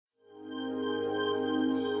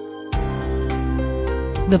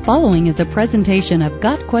The following is a presentation of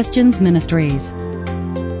Got Questions Ministries.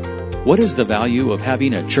 What is the value of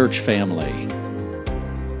having a church family?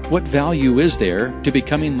 What value is there to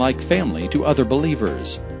becoming like family to other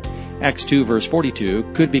believers? Acts 2 verse 42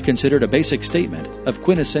 could be considered a basic statement of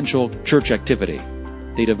quintessential church activity.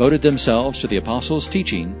 They devoted themselves to the apostles'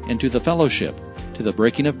 teaching and to the fellowship, to the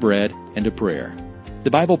breaking of bread and to prayer.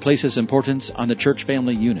 The Bible places importance on the church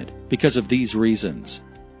family unit because of these reasons.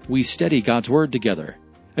 We study God's Word together.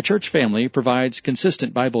 A church family provides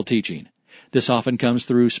consistent Bible teaching. This often comes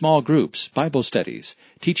through small groups, Bible studies,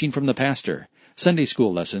 teaching from the pastor, Sunday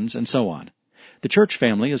school lessons, and so on. The church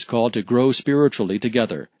family is called to grow spiritually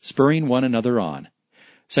together, spurring one another on.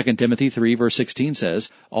 2 Timothy 3 verse 16 says,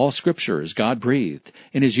 "All Scripture is God-breathed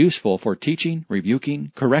and is useful for teaching,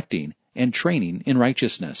 rebuking, correcting, and training in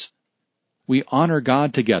righteousness." We honor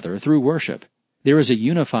God together through worship. There is a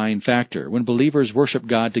unifying factor when believers worship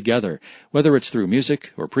God together, whether it's through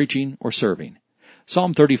music or preaching or serving.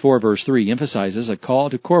 Psalm 34 verse 3 emphasizes a call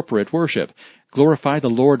to corporate worship. "Glorify the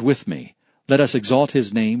Lord with me. Let us exalt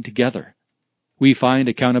His name together." We find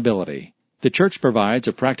accountability. The church provides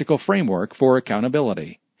a practical framework for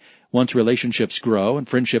accountability. Once relationships grow and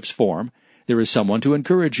friendships form, there is someone to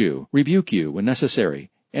encourage you, rebuke you when necessary,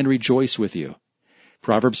 and rejoice with you.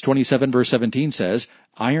 Proverbs 27 verse 17 says,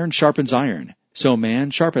 "Iron sharpens iron, so man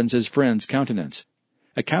sharpens his friend's countenance."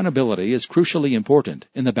 Accountability is crucially important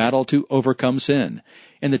in the battle to overcome sin,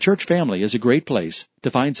 and the church family is a great place to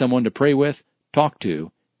find someone to pray with, talk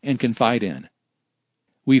to, and confide in.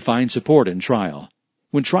 We find support in trial.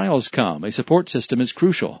 When trials come, a support system is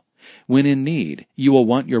crucial. When in need, you will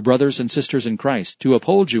want your brothers and sisters in Christ to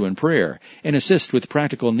uphold you in prayer and assist with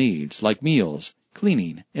practical needs like meals,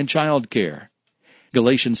 cleaning, and child care.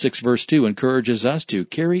 Galatians 6 verse 2 encourages us to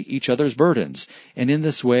carry each other's burdens, and in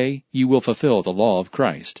this way you will fulfill the law of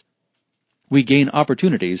Christ. We gain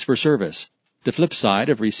opportunities for service. The flip side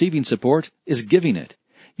of receiving support is giving it.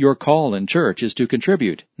 Your call in church is to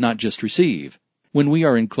contribute, not just receive. When we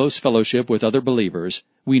are in close fellowship with other believers,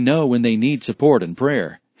 we know when they need support and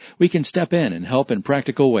prayer. We can step in and help in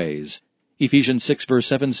practical ways. Ephesians 6 verse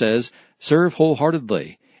 7 says, "Serve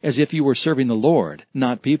wholeheartedly, as if you were serving the Lord,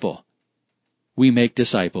 not people." We make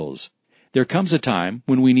disciples. There comes a time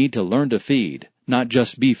when we need to learn to feed, not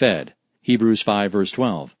just be fed. Hebrews 5 verse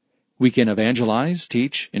 12. We can evangelize,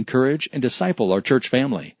 teach, encourage, and disciple our church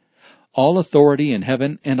family. "All authority in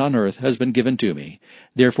heaven and on earth has been given to me.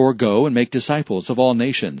 Therefore go and make disciples of all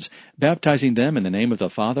nations, baptizing them in the name of the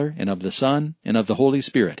Father, and of the Son, and of the Holy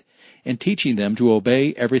Spirit, and teaching them to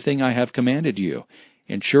obey everything I have commanded you.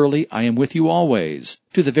 And surely I am with you always,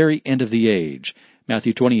 to the very end of the age."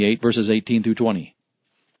 Matthew 28 verses 18 through 20.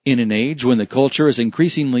 In an age when the culture is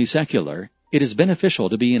increasingly secular, it is beneficial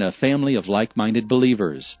to be in a family of like-minded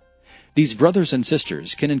believers. These brothers and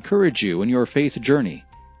sisters can encourage you in your faith journey,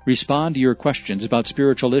 respond to your questions about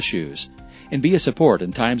spiritual issues, and be a support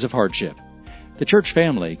in times of hardship. The church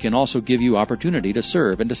family can also give you opportunity to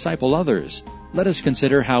serve and disciple others. Let us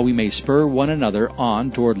consider how we may spur one another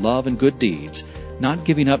on toward love and good deeds, not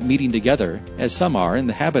giving up meeting together, as some are in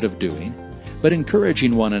the habit of doing, but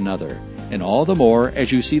encouraging one another, and all the more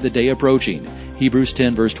as you see the day approaching. Hebrews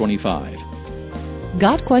 10 verse 25.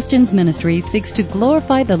 Got Questions Ministries seeks to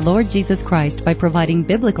glorify the Lord Jesus Christ by providing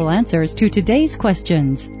biblical answers to today's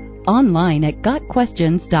questions. Online at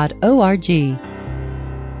gotquestions.org.